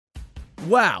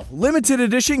Wow, limited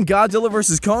edition Godzilla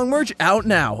Vs Kong merch out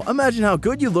now. Imagine how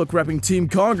good you look repping Team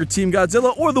Kong or Team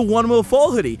Godzilla or the One Will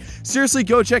Fall hoodie. Seriously,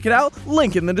 go check it out,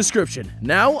 link in the description.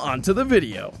 Now, onto the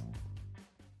video.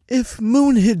 If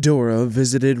Moonhidora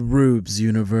visited Ruubesz'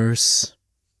 universe.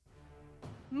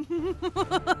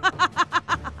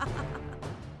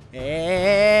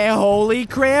 Hey, holy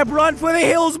crap, run for the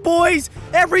hills, boys!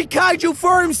 Every kaiju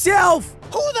for himself!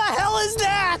 Who the hell is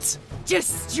that?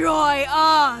 Destroy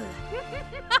all!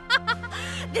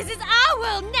 This is our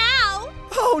world now!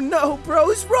 Oh no,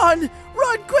 bros, run!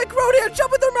 Run, quick, Rodan,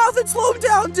 jump in their mouth and slow them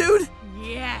down, dude!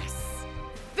 Yes!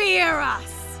 Fear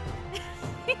us!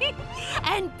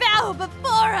 And bow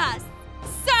before us!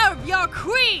 Serve your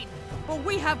queen! For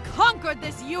we have conquered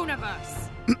this universe!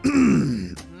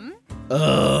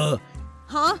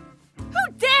 Huh?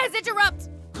 Who dares interrupt?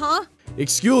 Huh?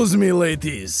 Excuse me,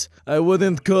 ladies. I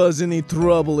wouldn't cause any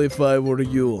trouble if I were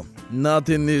you. Not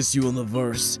in this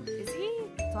universe. Is he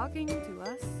talking to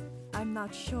us? I'm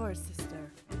not sure,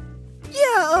 sister.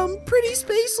 Yeah, pretty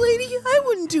space lady, I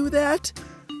wouldn't do that.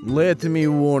 Let me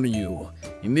warn you.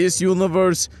 In this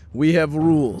universe, we have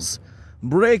rules.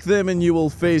 Break them and you will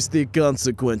face the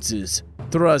consequences.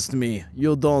 Trust me,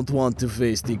 you don't want to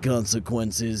face the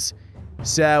consequences.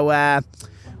 So,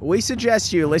 we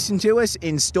suggest you listen to us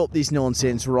and stop this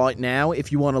nonsense right now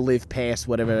if you want to live past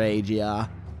whatever age you are.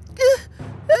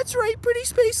 That's right, pretty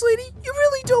space lady. You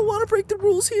really don't want to break the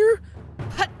rules here.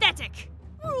 Pathetic!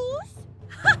 Rules?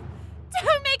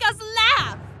 Don't make us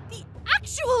laugh! The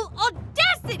actual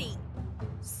audacity!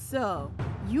 So,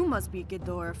 you must be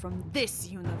Ghidorah from this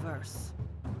universe.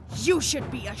 You should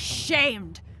be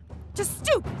ashamed to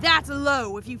stoop that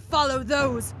low if you follow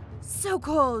those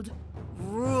so-called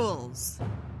rules.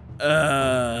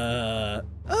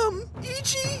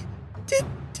 Ichi? Did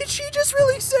she just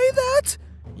really say that?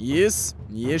 Yes,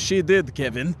 she did,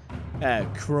 Kevin. Oh,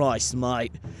 Christ,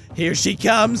 mate. Here she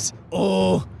comes.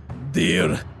 Oh,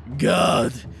 dear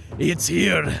God. It's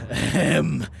here.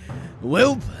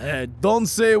 Well, don't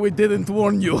say we didn't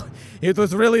warn you. It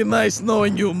was really nice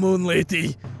knowing you, Moon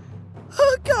Lady.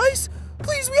 Guys,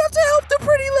 please, we have to help the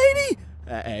pretty lady.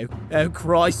 Oh,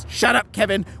 Christ. Shut up,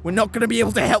 Kevin. We're not going to be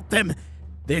able to help them.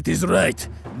 That is right.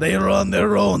 They are on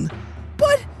their own.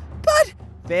 But...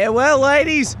 Farewell,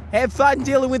 ladies. Have fun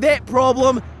dealing with that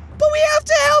problem. But we have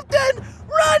to help them.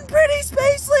 Run, pretty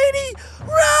space lady.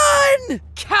 Run!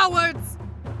 Cowards!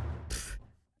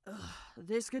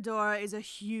 This Ghidorah is a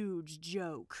huge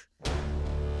joke.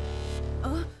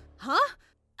 Huh?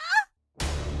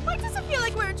 Why does it feel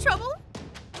like we're in trouble?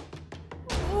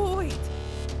 Oh, wait.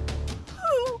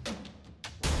 Who?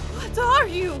 What are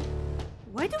you?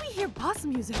 Why do we hear boss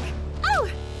music? Oh,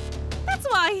 that's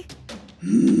why.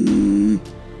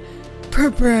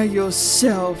 Prepare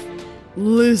yourself,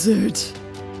 lizard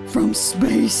from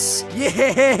space.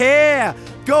 Yeah!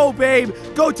 Go, babe!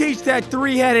 Go teach that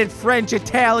three-headed French,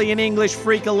 Italian, English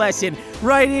freak a lesson.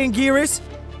 Right, Anguirus?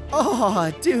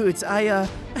 Oh, dudes, I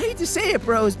hate to say it,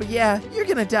 bros, but yeah, you're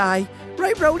gonna die.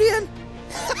 Right, Rodan?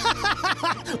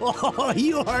 Oh,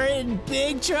 you are in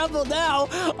big trouble now.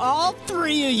 All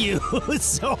three of you.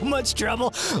 So much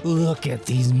trouble. Look at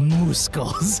these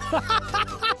muscles.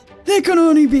 There can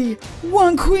only be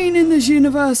one queen in this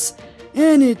universe,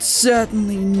 and it's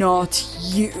certainly not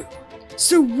you.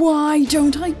 So why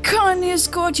don't I kindly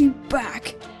escort you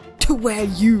back to where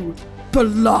you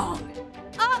belong?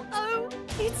 Uh-oh.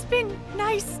 It's been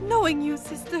nice knowing you,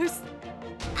 sisters.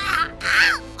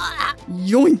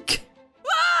 Yoink.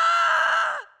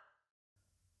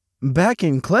 Back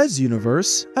in Clevz's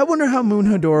universe, I wonder how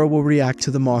Moonhidora will react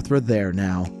to the Mothra there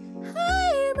now.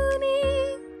 Hi,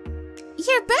 Moony!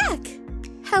 You're back!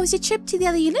 How was your trip to the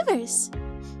other universe?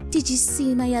 Did you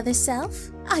see my other self?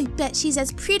 I bet she's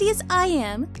as pretty as I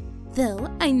am. Though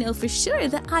I know for sure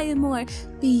that I am more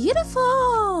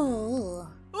beautiful.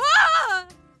 Ah!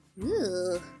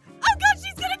 Ooh. Oh god,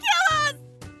 she's gonna kill us!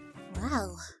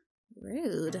 Wow.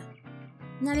 Rude.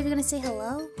 Not even gonna say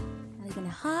hello? Not even a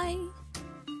hi?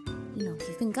 You know,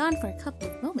 you've been gone for a couple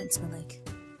of moments, but like,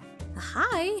 a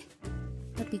hi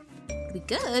would be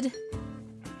good.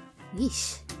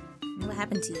 Yeesh. What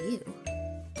happened to you?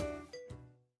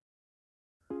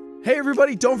 Hey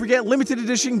everybody, don't forget limited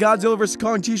edition Godzilla vs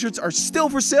Kong t-shirts are still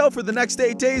for sale for the next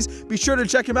 8 days. Be sure to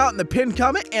check them out in the pinned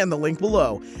comment and the link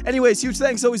below. Anyways, huge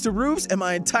thanks always to Ruubesz and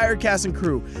my entire cast and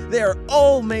crew. They are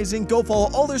all amazing. Go follow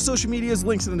all their social medias,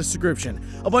 links in the description.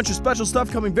 A bunch of special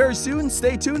stuff coming very soon.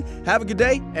 Stay tuned, have a good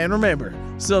day, and remember,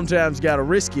 sometimes gotta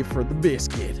risk it for the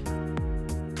biscuit.